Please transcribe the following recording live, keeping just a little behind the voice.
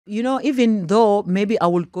you know, even though maybe I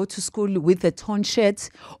will go to school with a torn shirt,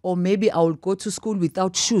 or maybe I will go to school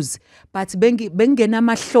without shoes, but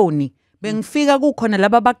bengenamahloni, bengifika kukhona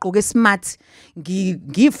laba bagqoke smart,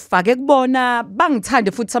 ngifake kubona,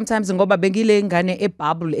 bangithande futhi sometimes ngoba bengile ngane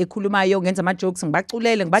ebubble ekhulumayo ngenza ama jokes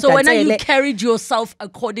ngibaculele ngibadansele. So when you carried yourself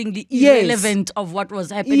accordingly, irrelevant of what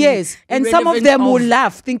was happening. Yes, and some of them will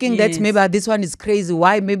laugh thinking that maybe this one is crazy,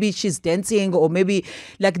 why maybe she's dancing, or maybe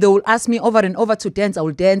like they will ask me over and over to dance, I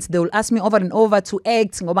will dance. They will ask me over and over to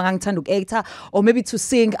act ngoba ngangithanda ukuacta, or maybe to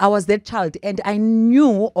sing. I was that child, and I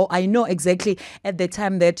knew, or I know exactly at the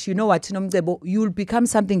time that, you know what, Nomcebo, you'll become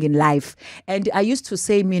something in life. And I used to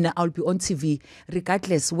say, mina, I'll be on TV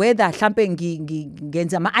regardless whether hlampe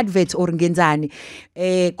ngenza ama advert or ngenzani,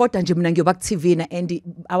 kodwa nje mina ngiyoba ku TV na. And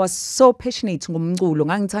I was so passionate ngomculo,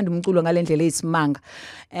 ngangithanda umculo ngalendlela eyisimanga.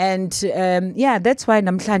 And yeah, that's why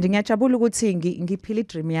namhlanje ngiyajabula ukuthi ngiphila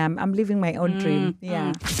dream yami. I'm living my own dream.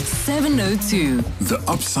 Yeah. 702. The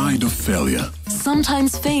upside of failure.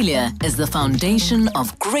 Sometimes failure is the foundation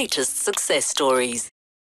of greatest success stories.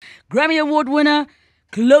 Grammy Award winner,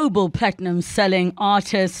 global platinum selling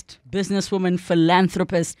artist, businesswoman,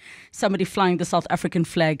 philanthropist, somebody flying the South African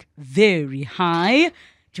flag very high.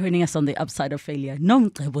 Joining us on the upside of failure,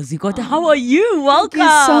 Nomcebo Zikode. How are you? Welcome. Thank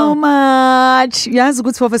you so much. Yazi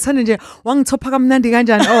ukuthi professor nje wangithopha kamnandi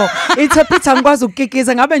kanjani. Oh, it's a bit angikwazi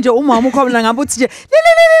ukukikiza ngabe nje umama ukhona ngabe uthi nje.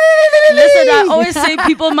 Listen, I always say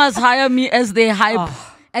people must hire me as they hype.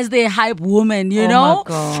 As their hype woman, you know,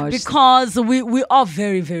 because we are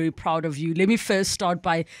very, very proud of you. Let me first start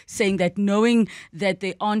by saying that, knowing that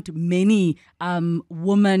there aren't many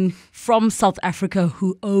women from South Africa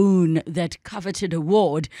who own that coveted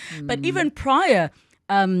award. But even prior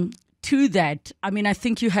to that, I mean, I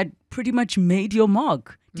think you had pretty much made your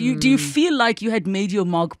mark. Do you feel like you had made your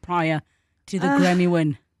mark prior to the Grammy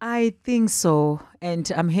win? I think so.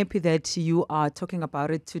 And I'm happy that you are talking about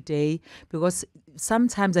it today, because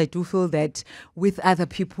sometimes I do feel that with other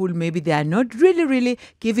people, maybe they are not really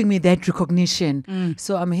giving me that recognition.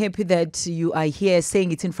 So I'm happy that you are here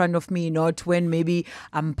saying it in front of me, not when maybe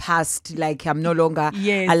I'm past, like I'm no longer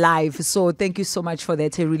alive. So thank you so much for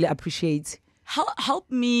that. I really appreciate. Help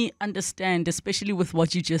me understand, especially with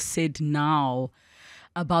what you just said now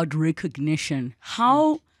about recognition.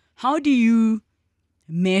 How do you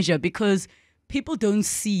measure, because people don't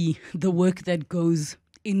see the work that goes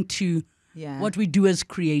into what we do as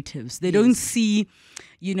creatives. They don't see,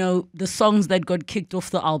 you know, the songs that got kicked off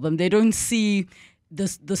the album. They don't see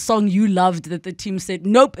the song you loved that the team said,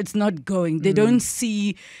 nope, it's not going. They don't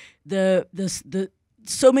see the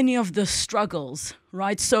so many of the struggles,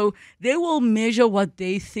 right? So they will measure what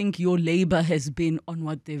they think your labor has been on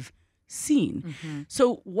what they've seen.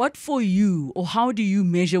 So what for you, or how do you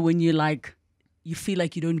measure when you're like, you feel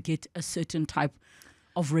like you don't get a certain type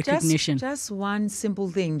of recognition? Just one simple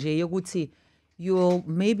thing, Jay. You'll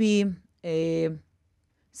maybe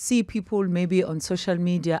see people maybe on social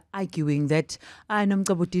media arguing that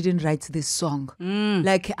Nomcebo didn't write this song.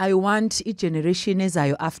 Like, I want each generation as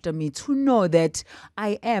I after me to know that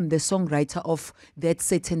I am the songwriter of that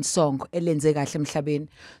certain song.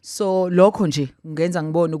 So lokho nje ngenza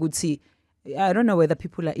ngibone ukuthi I don't know whether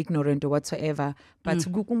people are ignorant or whatsoever, but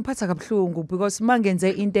kungiphatha kabuhlungu, because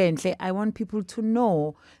mangenze into enhle, I want people to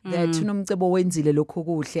know that Nomcebo wenzile lokho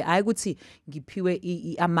kuhle. Hayi ukuthi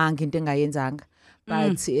ngiphiwe amanga into engayenzanga.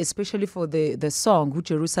 But especially for the song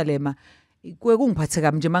uJerusalema, kungiphathe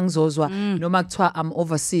kabi nje mangizozwa noma kuthiwa I'm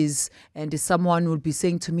overseas and someone will be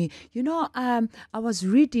saying to me, you know, I was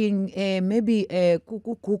reading maybe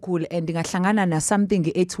Google and ngahlangana na something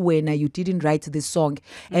ethi wena you didn't write this song,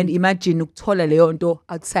 and imagine ukuthola leyo nto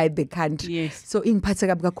outside the country. So ingiphathe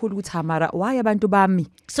kabi kakhulu ukuthi hamara why abantu bami,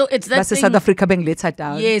 so it's that thing, South Africa bengiletha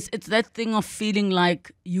down. Yes, it's that thing of feeling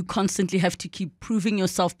like you constantly have to keep proving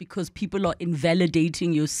yourself because people are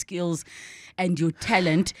invalidating your skills and your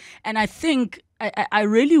talent. And I think I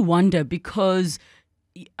really wonder, because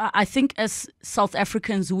I think as South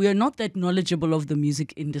Africans, we are not that knowledgeable of the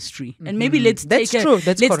music industry. And maybe let's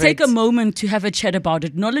take a moment to have a chat about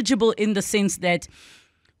it. Knowledgeable in the sense that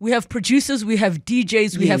we have producers, we have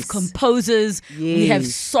DJs, we have composers, we have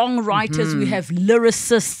songwriters, we have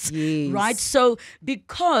lyricists, right? So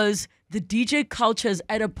because the DJ culture is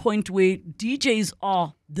at a point where DJs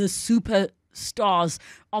are the superstars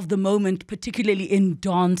of the moment, particularly in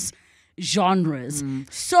dance genres.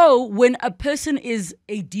 So when a person is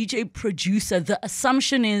a DJ producer, the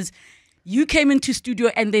assumption is you came into studio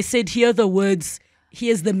and they said, here are the words,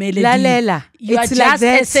 here's the melody. Lalela. You are It's just like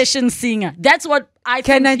that. a session singer. That's what I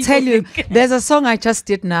Can I think tell people you, think. there's a song I just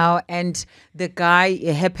did now, and the guy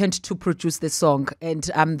happened to produce the song, and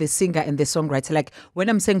I'm the singer and the songwriter. Like, when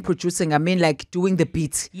I'm saying producing, I mean like doing the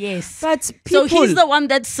beat. Yes. But people... So he's the one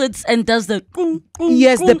that sits and does the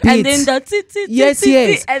Yes, the beat. and then that's it. Yes.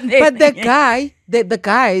 And then, But the guy, the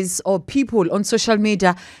guys or people on social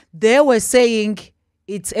media, they were saying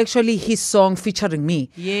it's actually his song featuring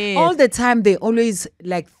me. Yes. All the time they always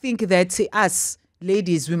like think that us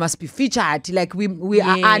ladies, we must be featured, like we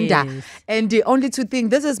are under. And the only two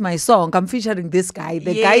things, this is my song, I'm featuring this guy.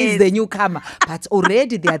 The guy is the newcomer. But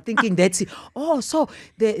already they are thinking that, so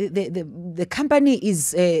the company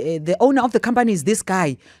is, the owner of the company is this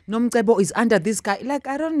guy. Nomcebo is under this guy. Like,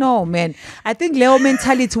 I don't know, man. I think Leo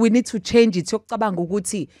mentality, we need to change it. Yokubanga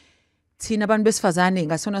ukuthi thina abantu besifazane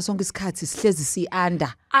ngasona sonke isikhathi sihlezi si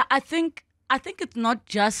under. I think it's not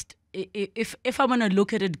just if I'm going to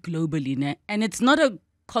look at it globally, ne? And it's not a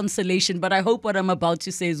consolation, but I hope what I'm about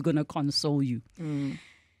to say is going to console you.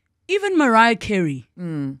 Even Mariah Carey,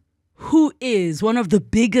 who is one of the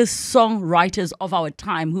biggest songwriters of our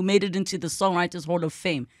time, who made it into the Songwriters Hall of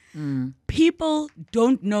Fame, people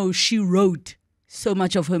don't know she wrote so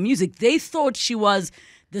much of her music. They thought she was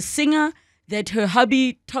the singer that her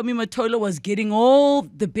hubby, Tommy Mottola, was getting all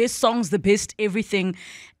the best songs, the best everything,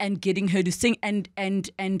 and getting her to sing. And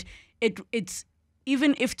it's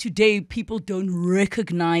even if today people don't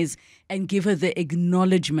recognize and give her the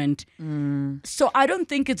acknowledgement. So I don't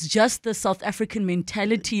think it's just the South African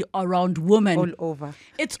mentality around women. All over.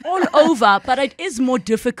 It's all over, but it is more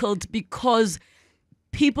difficult because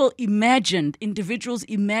individuals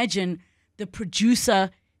imagine the producer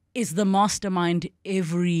is the mastermind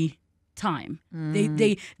every time.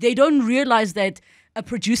 They don't realize that a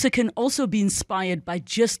producer can also be inspired by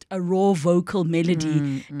just a raw vocal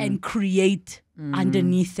melody and create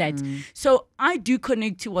underneath that. So I do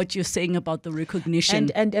connect to what you're saying about the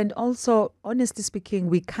recognition. And also, honestly speaking,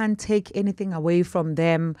 we can't take anything away from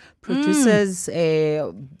them. Producers,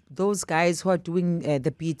 those guys who are doing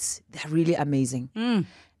the beats, they're really amazing.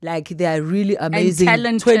 Like, they are really amazing.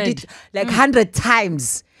 And talented. 100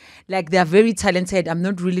 times. Like, they are very talented. I'm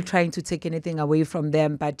not really trying to take anything away from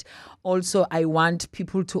them, but also I want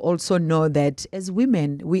people to also know that as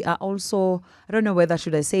women, we are also, I don't know whether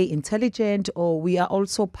should I say intelligent, or we are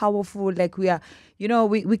also powerful. Like, we are,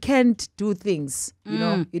 we can't do things.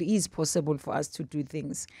 It is possible for us to do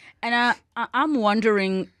things. And I'm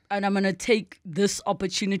wondering, and I'm going to take this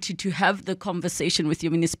opportunity to have the conversation with you,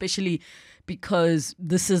 I mean, especially because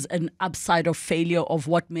this is an upside of failure of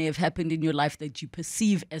what may have happened in your life that you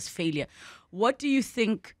perceive as failure. What do you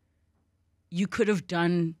think you could have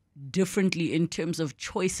done differently in terms of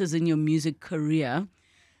choices in your music career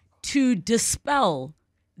to dispel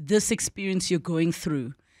this experience you're going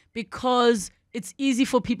through? Because it's easy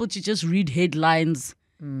for people to just read headlines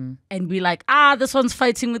and be like, this one's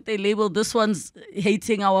fighting with their label, this one's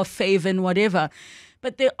hating our fave and whatever.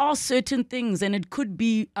 But there are certain things, and it could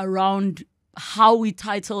be around how we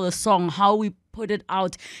title a song, how we put it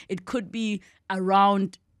out. It could be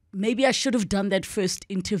around, maybe I should have done that first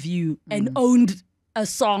interview and owned a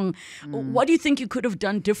song. What do you think you could have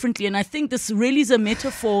done differently? And I think this really is a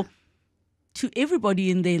metaphor to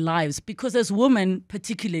everybody in their lives, because as women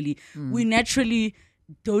particularly, we naturally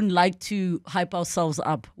don't like to hype ourselves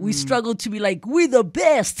up. We struggle to be like, we're the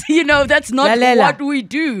best. That's not what we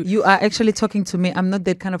do. You are actually talking to me. I'm not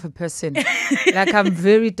that kind of a person. Like, I'm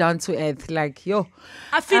very down to earth. Like,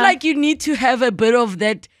 I feel like you need to have a bit of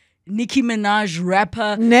that Nicki Minaj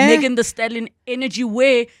rapper, Megan Thee Stallion energy,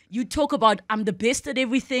 where you talk about, I'm the best at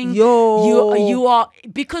everything. You are,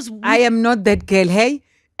 because I am not that girl, hey?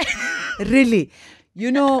 Really.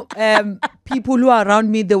 People who are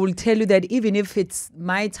around me, they will tell you that even if it's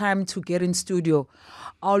my time to get in studio,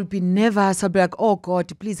 I'll be nervous. I'll be like, oh God,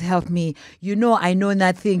 please help me. I know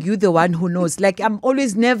nothing. You're the one who knows. Like, I'm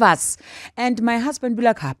always nervous. And my husband be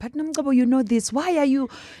like, but Nomcebo, you know this. Why are you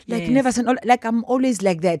nervous? And all? Like, I'm always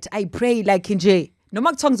like that. I pray like nje.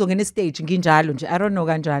 Noma kuthiwa ngizongena stage nginjalo nje. I don't know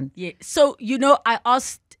kanjani. Yeah. So, I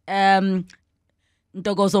asked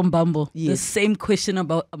Ntokozo Mbambo the same question I'm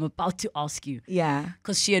about to ask you. Yeah.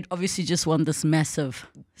 Because she had obviously just won this massive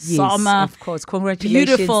summer, of course.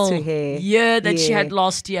 Congratulations beautiful to her. year that she had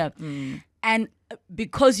last year. And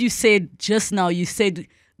because you said just now, you said,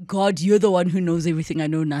 God, you're the one who knows everything. I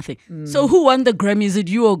know nothing. So who won the Grammy? Is it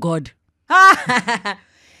you or God?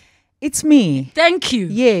 It's me. Thank you.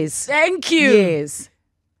 Yes. Thank you. Yes.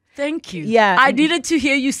 Thank you. Yeah. I needed to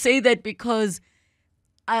hear you say that, because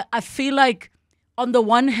I feel like on the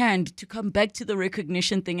one hand, to come back to the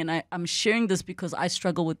recognition thing, and I'm sharing this because I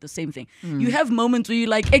struggle with the same thing. You have moments where you're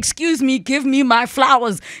like, excuse me, give me my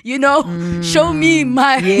flowers, show me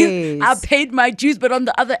my, Yes. I paid my dues. But on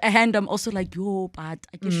the other hand, I'm also like, yo, but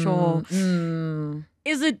I can sure.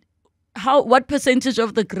 Is it, what percentage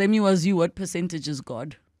of the Grammy was you? What percentage is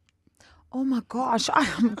God? Oh my gosh,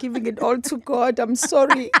 I'm giving it all to God. I'm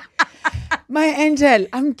sorry. My angel,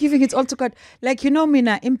 I'm giving it all to God. Like,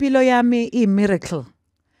 mina, impilo yami I miracle.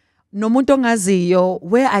 Nomuntu ongaziyo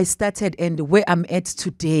where I started and where I'm at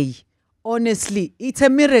today. Honestly, it's a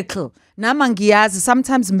miracle. Nama ngiyazi,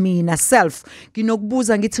 sometimes mina self,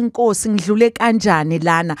 nginokubuza ngithi Nkosi ngidlule kanjani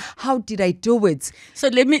lana. How did I do it? So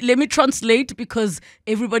let me translate, because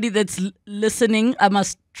everybody that's listening, I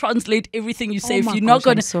must translate everything you say. If you're not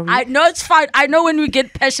gonna, I know it's fine. I know when we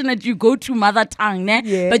get passionate, you go to mother tongue, né?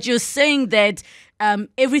 Yeah. But you're saying that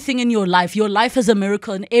everything in your life is a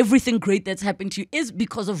miracle, and everything great that's happened to you is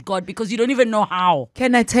because of God, because you don't even know how.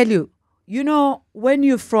 Can I tell you? When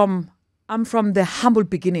I'm from the humble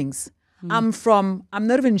beginnings. I'm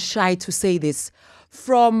not even shy to say this,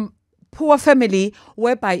 from poor family,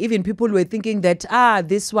 whereby even people were thinking that,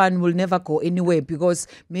 this one will never go anywhere because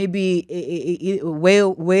maybe where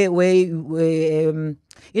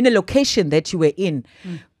in a location that you were in.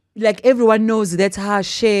 Like everyone knows that's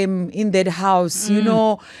shame in that house.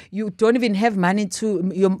 You don't even have money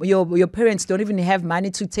to, your parents don't even have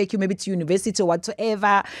money to take you maybe to university or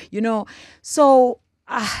whatsoever, So,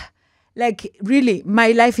 like really,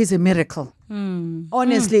 my life is a miracle.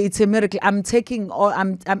 Honestly, it's a miracle. I'm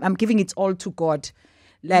giving it all to God.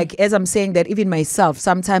 Like as I'm saying that, even myself,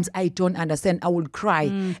 sometimes I don't understand. I will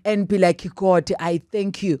cry and be like, God, I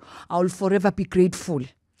thank you. I will forever be grateful.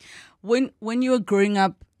 When you were growing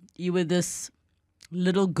up, you were this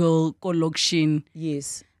little girl, Kolokshin.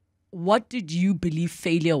 Yes. What did you believe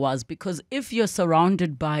failure was? Because if you're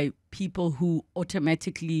surrounded by people who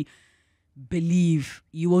automatically believe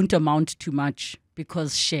you won't amount to much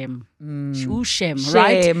because shame,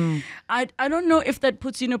 right? I don't know if that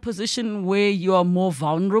puts you in a position where you are more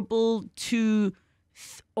vulnerable to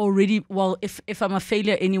already, well, if I'm a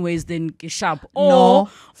failure anyways, then sharp. No,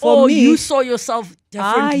 for me, you saw yourself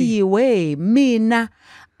differently. Mina.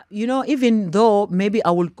 Even though maybe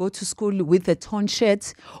I will go to school with a torn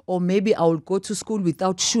shirt, or maybe I will go to school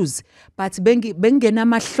without shoes, but bengena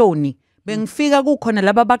mahloni, bengifika kukhona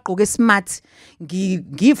laba bagqoke smart,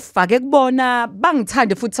 ngifake kubona,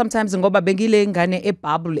 bangithande futhi sometimes ngoba bengile ngane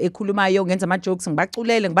ebubble ekhulumayo ngenza ama jokes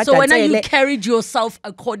ngibaculele ngibadatsele. So when you carried yourself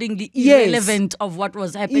accordingly, irrelevant of what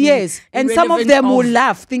was happening. Yes, and some of them will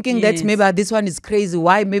laugh thinking that maybe this one is crazy.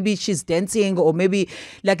 Why? Maybe she's dancing, or maybe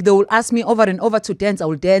like they will ask me over and over to dance, I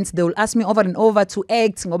will dance. They will ask me over and over to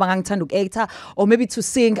act, ngoba ngangithanda ukuacta, or maybe to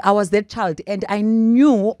sing. I was that child, and I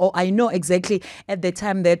know exactly at the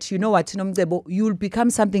time that, what, Nomcebo, you'll become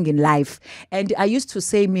something in life. And I used to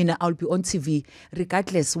say, mina, I'll be on TV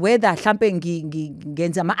regardless whether hlampe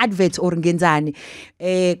ngenza ma advert or ngenzani,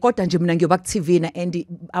 kodwa nje mina ngiyoba ku TV na. And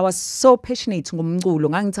I was so passionate ngomculo,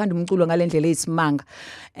 ngangithanda umculo ngalendlela eyisimanga.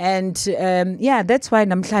 And that's why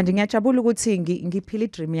namhlanje ngiyajabula ukuthi ngiphila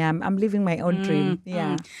idream yami. I'm living my own dream.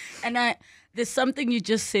 And there's something you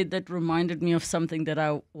just said that reminded me of something that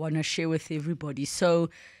I want to share with everybody. So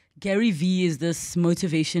Gary V is this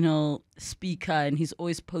motivational speaker, and he's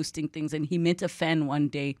always posting things, and he met a fan one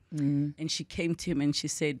day, and she came to him and she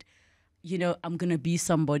said, I'm going to be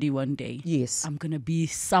somebody one day. Yes. I'm going to be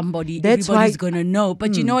somebody. That's everybody's going to know.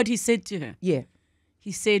 But you know what he said to her? Yeah.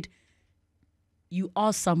 He said, you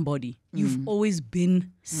are somebody. You've always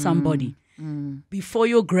been somebody. Before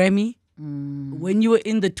your Grammy, when you were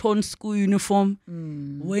in the torn school uniform,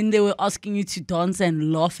 when they were asking you to dance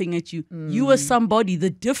and laughing at you, you were somebody.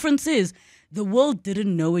 The difference is the world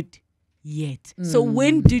didn't know it yet. So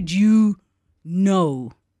when did you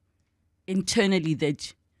know internally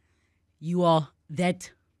that you are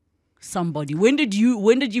that somebody? When did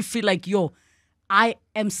you feel like, I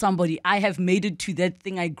am somebody. I have made it to that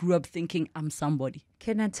thing I grew up thinking I'm somebody.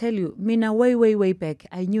 Can I tell you, Mina, way back,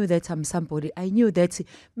 I knew that I'm somebody. I knew that,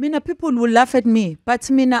 Mina, people will laugh at me, but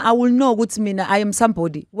Mina, I will know ukuthi Mina, I am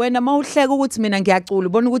somebody. When I'm uhleka ukuthi Mina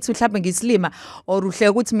ngiyacula, bona ukuthi mhlawumbe ngislima, or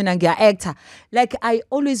uhleka ukuthi Mina ngiya-actor. Like, I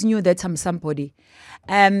always knew that I'm somebody.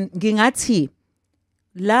 Ngingathi,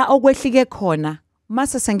 la okwehlike khona,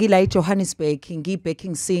 masa sangila eJohannesburg,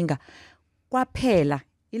 ngi-backing singer, kwaphela,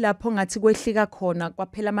 ilapho ngathi kwehlika khona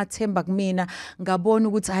kwaphela amathemba kumina ngabona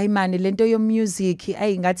ukuthi hayi mani lento yo music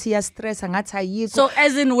ayingathi ya stress ngathi ayikho. So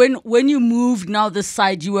as in when you moved now this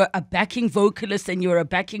side, you were a backing vocalist and you were a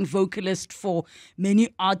backing vocalist for many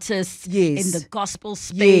artists in the gospel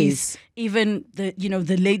space. Even the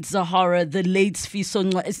the late Zahara, the late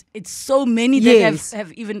Sfisonwa, it's so many that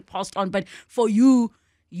have even passed on, but for you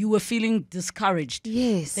were feeling discouraged.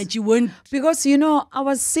 Yes. That you weren't. Because, I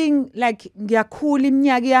was seeing like, like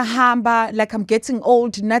I'm getting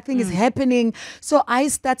old, nothing is happening. So I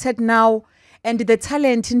started now, and the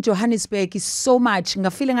talent in Johannesburg is so much.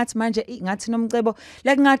 Ngafeel ngathi manje ngathi Nomcebo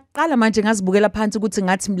like ngaqala manje ngazibukela phansi ukuthi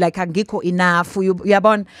ngathi like angikho enough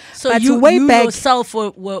uyabona. So but you back, yourself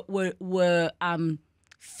were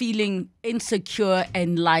feeling insecure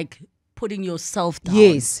and like putting yourself down.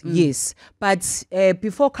 Yes. But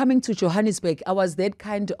before coming to Johannesburg, I was that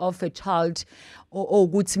kind of a child. Oh,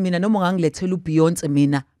 good mina no more ngilethela uBeyonce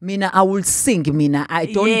mina I will sing mina. I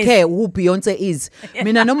don't care who Beyonce is.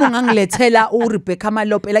 Mina no more ngilethela uRebecca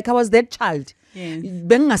Malope. Like I was that child.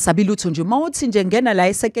 Bengingasabi lutho nje mawuthi nje ngena la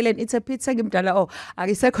esekeleni it's a pity ngimdala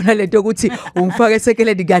akisekhona lento ukuthi ungifake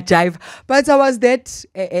esekeleni ngajive. But I was that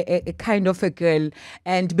a kind of a girl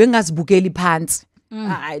and bengazibukeli phansi.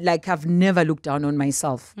 Like I've never looked down on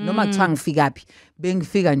myself. Noma kuthiwa ngifika phi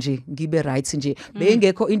bengifika nje ngibe right nje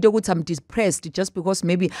bengekho into ukuthi I'm depressed just because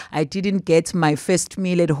maybe I didn't get my first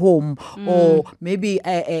meal at home or maybe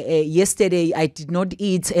yesterday I did not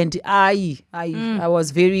eat and I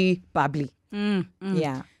was very bubbly.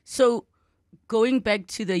 Yeah. So going back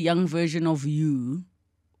to the young version of you,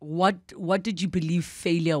 what did you believe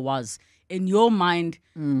failure was? In your mind,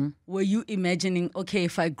 were you imagining, okay,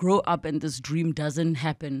 if I grow up and this dream doesn't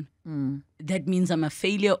happen, that means I'm a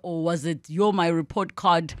failure? Or was it, my report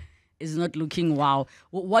card is not looking wow?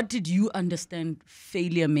 What did you understand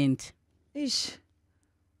failure meant?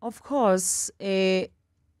 Of course,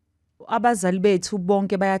 abazali bethu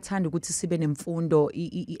bonke bayathanda ukuthi sibe nemfundo.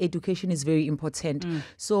 Education is very important.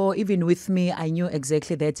 So even with me, I knew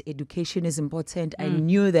exactly that education is important. I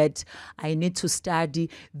knew that I need to study.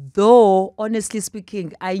 Though, honestly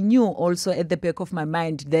speaking, I knew also at the back of my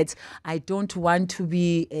mind that I don't want to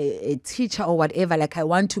be a teacher or whatever. Like I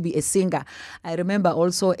want to be a singer. I remember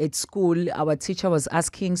also at school, our teacher was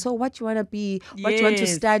asking, so what you want to be? What you want to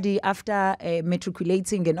study after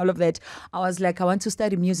matriculating and all of that? I was like, I want to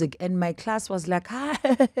study music. And my class was like,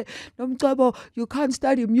 Nomcebo, you can't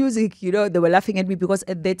study music. They were laughing at me because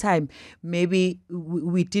at that time, maybe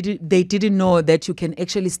they didn't know that you can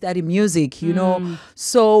actually study music,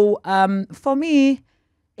 So for me,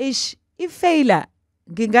 if failure,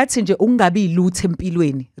 ngingathi nje ungabi lutho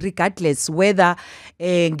empilweni regardless whether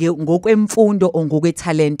ngokwemfundo or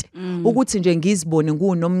ngokwetalent ukuthi nje ngizibone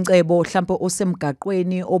nguNomcebo mhlawumbe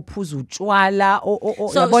osemgaqweni ophuza utshwala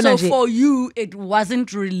yabona nje. So for you it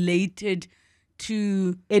wasn't related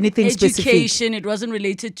to anything education specific. It wasn't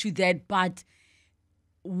related to that, but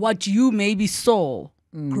what you maybe saw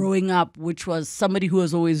growing up, which was somebody who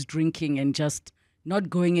was always drinking and just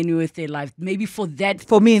not going anywhere with their life. Maybe for that.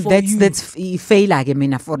 For me, that's failure.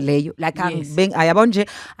 For leyo. Like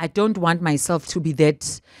I don't want myself to be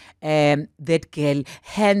that girl.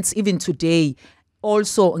 Hence, even today.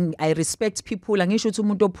 Also, I respect people. Angisho ukuthi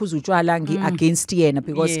umuntu ophuza utshwala against yena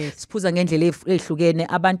because siphuza ngendlela ehlukene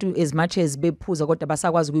abantu as much as bephuza kodwa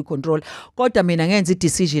basakwazi ukuyicontrol. Kodwa mina ngenza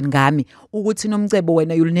decision ngami ukuthi Nomcebo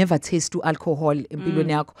wena you'll never taste alcohol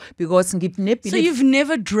empilweni yakho because So you've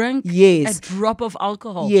never drank a drop of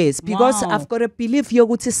alcohol? Yes, because I've got a belief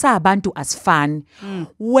yokuthi sabantu asifani.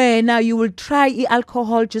 Wena you will try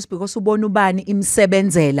alcohol just because ubona ubani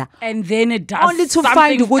imsebenzela. And then it does only to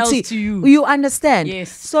find ukuthi to you. You understand?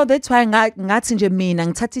 Yes. So that's why ngathi nje mina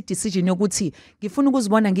ngithatha decision yokuthi ngifuna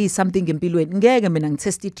ukuzibona ngiyi-something empilweni. Ngeke mina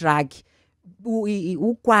ngitest drug.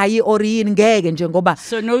 Ugwayi or yini ngeke nje ngoba.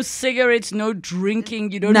 So no cigarettes, no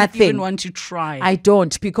drinking, you don't even want to try. I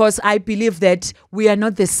don't, because I believe that we are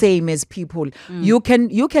not the same as people. You can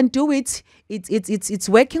do it. It's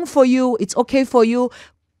working for you. It's okay for you.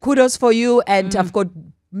 Kudos for you. And I've got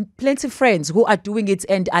plenty of friends who are doing it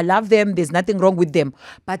and I love them. There's nothing wrong with them.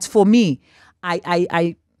 But for me,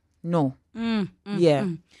 I no. Yeah.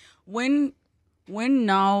 When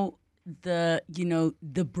now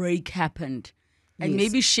the break happened, and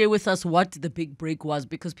maybe share with us what the big break was,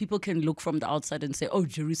 because people can look from the outside and say, oh,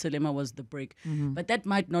 Jerusalem was the break. But that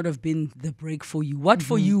might not have been the break for you. What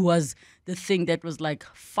for you was the thing that was like,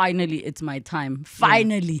 finally, it's my time.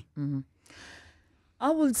 Finally.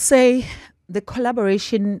 I would say the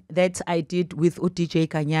collaboration that I did with DJ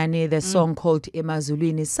Kanyane, the song called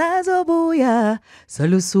Emazulwini, Sazobuya,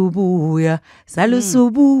 Salusubuya,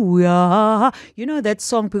 Salusubuya. You know that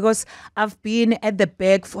song because I've been at the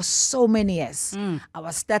back for so many years. I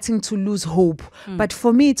was starting to lose hope. But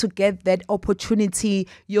for me to get that opportunity,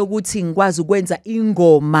 yokuthi ngikwazi ukwenza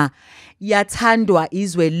ingoma yathandwa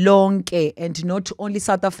izwe lonke, and not only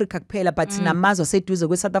South Africa kuphela but namazwe aseduze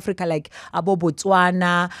kwe South Africa like abo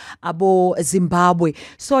Botswana, abo Zimbabwe.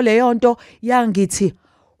 So leyo nto yangithi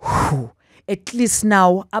at least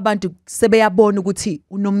now abantu sebeyabona ukuthi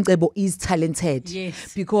uNomcebo is talented.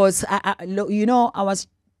 Yes. Because I was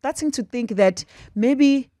starting to think that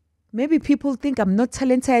maybe people think I'm not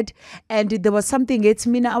talented, and there was something it's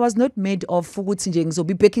me. I was not made of ukuthi nje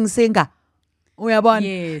ngizobe backing singer.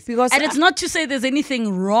 Yes. Because and it's not to say there's anything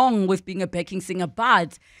wrong with being a backing singer,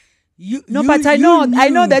 but but I know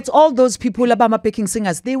that all those people abama backing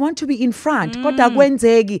singers, they want to be in front. Kodwa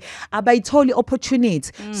kwenzeki abayitholi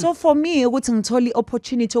opportunity. So for me ukuthi ngitholi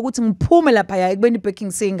opportunity ukuthi ngiphume lapha ekubeni backing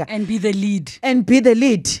singer and be the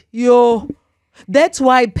lead. That's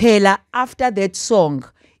why phela after that song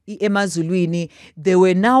Emazulwini, there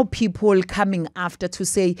were now people coming after to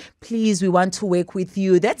say, please, we want to work with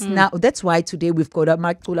you. That's why today we've got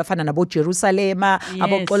Amacula Fana about Jerusalem,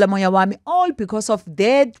 about Kola Moya Wami, all because of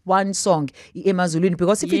that one song, Emazulwini.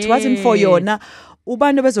 Because if it wasn't for Yona,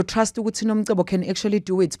 ubani bezo trust ukuthi Nomcebo can actually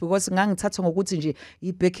do it, because ngangithatha ngokuthi nje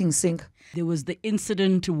i-backing singer. There was the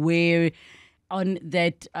incident where on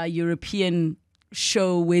that European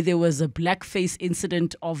show where there was a blackface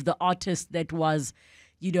incident of the artist that was,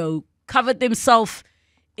 covered themselves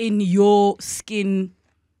in your skin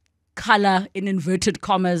color, in inverted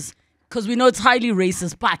commas, because we know it's highly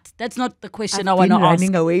racist, but that's not the question I want to ask.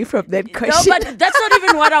 Running away from that question. No, but that's not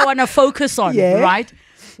even what I want to focus on, right?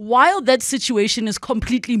 While that situation is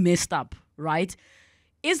completely messed up, right?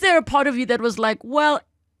 Is there a part of you that was like, well,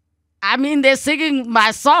 I mean, they're singing my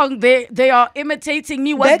song. They are imitating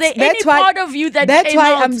me. Was there any part of you that That's came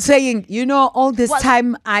why out? I'm saying, all this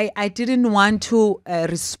time I didn't want to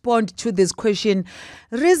respond to this question.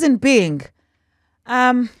 Reason being,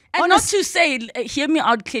 and not to say, hear me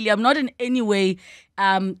out clearly, I'm not in any way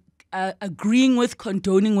agreeing with,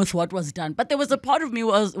 condoning with what was done. But there was a part of me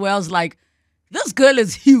where I was like, this girl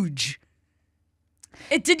is huge.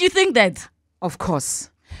 Did you think that? Of course.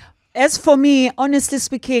 As for me, honestly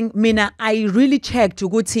speaking, Mina, I really checked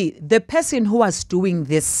ukuthi the person who was doing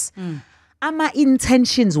this, ama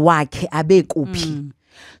intentions wakhe abekuphi.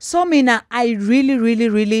 So Mina, I really, really,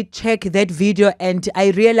 really checked that video, and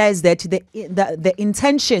I realized that the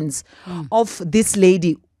intentions of this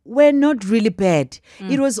lady were not really bad.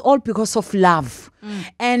 It was all because of love.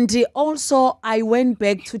 And also I went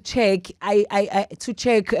back to check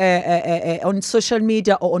on social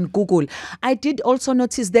media or on Google. I did also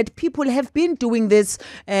notice that people have been doing this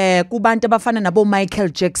kubantu abafana nabo Michael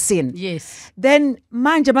Jackson. Yes. Then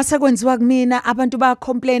manje masakwenziwa kumina abantu ba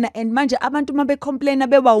complain, and manje abantu mabe complain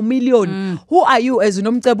beba u-million. Who are you as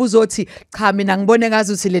Nomcebo uzothi cha mina ngibone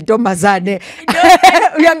ngazuthi le ntombazane?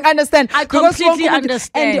 You understand? I completely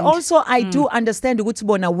understand. And also I do understand ukuthi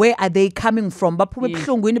bona where are they coming from? Baphume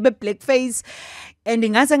ebuhlungwini be-blackface, and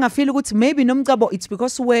ngaze ngafeel ukuthi maybe Nomcebo it's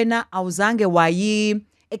because wena awuzange wayi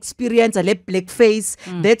experience le blackface.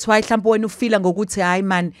 That's why mhlawumbe wena ufila ngokuthi hayi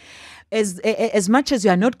man, as much as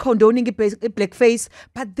you are not condoning a blackface,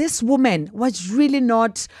 but this woman was really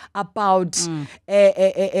not about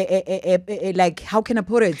like, how can I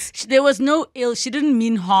put it? There was no ill. She didn't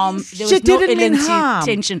mean harm. There was no ill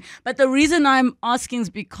intention. But the reason I'm asking is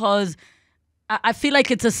because I feel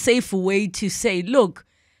like it's a safe way to say, look,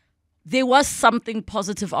 there was something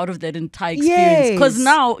positive out of that entire experience. Because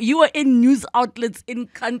now you are in news outlets in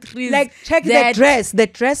countries. Like, check the dress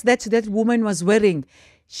that woman was wearing.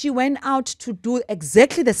 She went out to do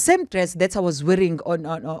exactly the same dress that I was wearing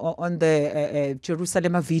on the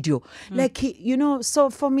Jerusalem video. Like, so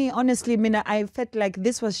for me, honestly, Mina, I felt like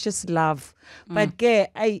this was just love. But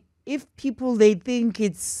if people, they think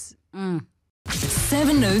it's...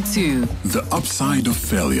 702. The upside of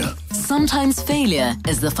failure. Sometimes failure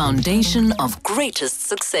is the foundation of greatest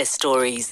success stories.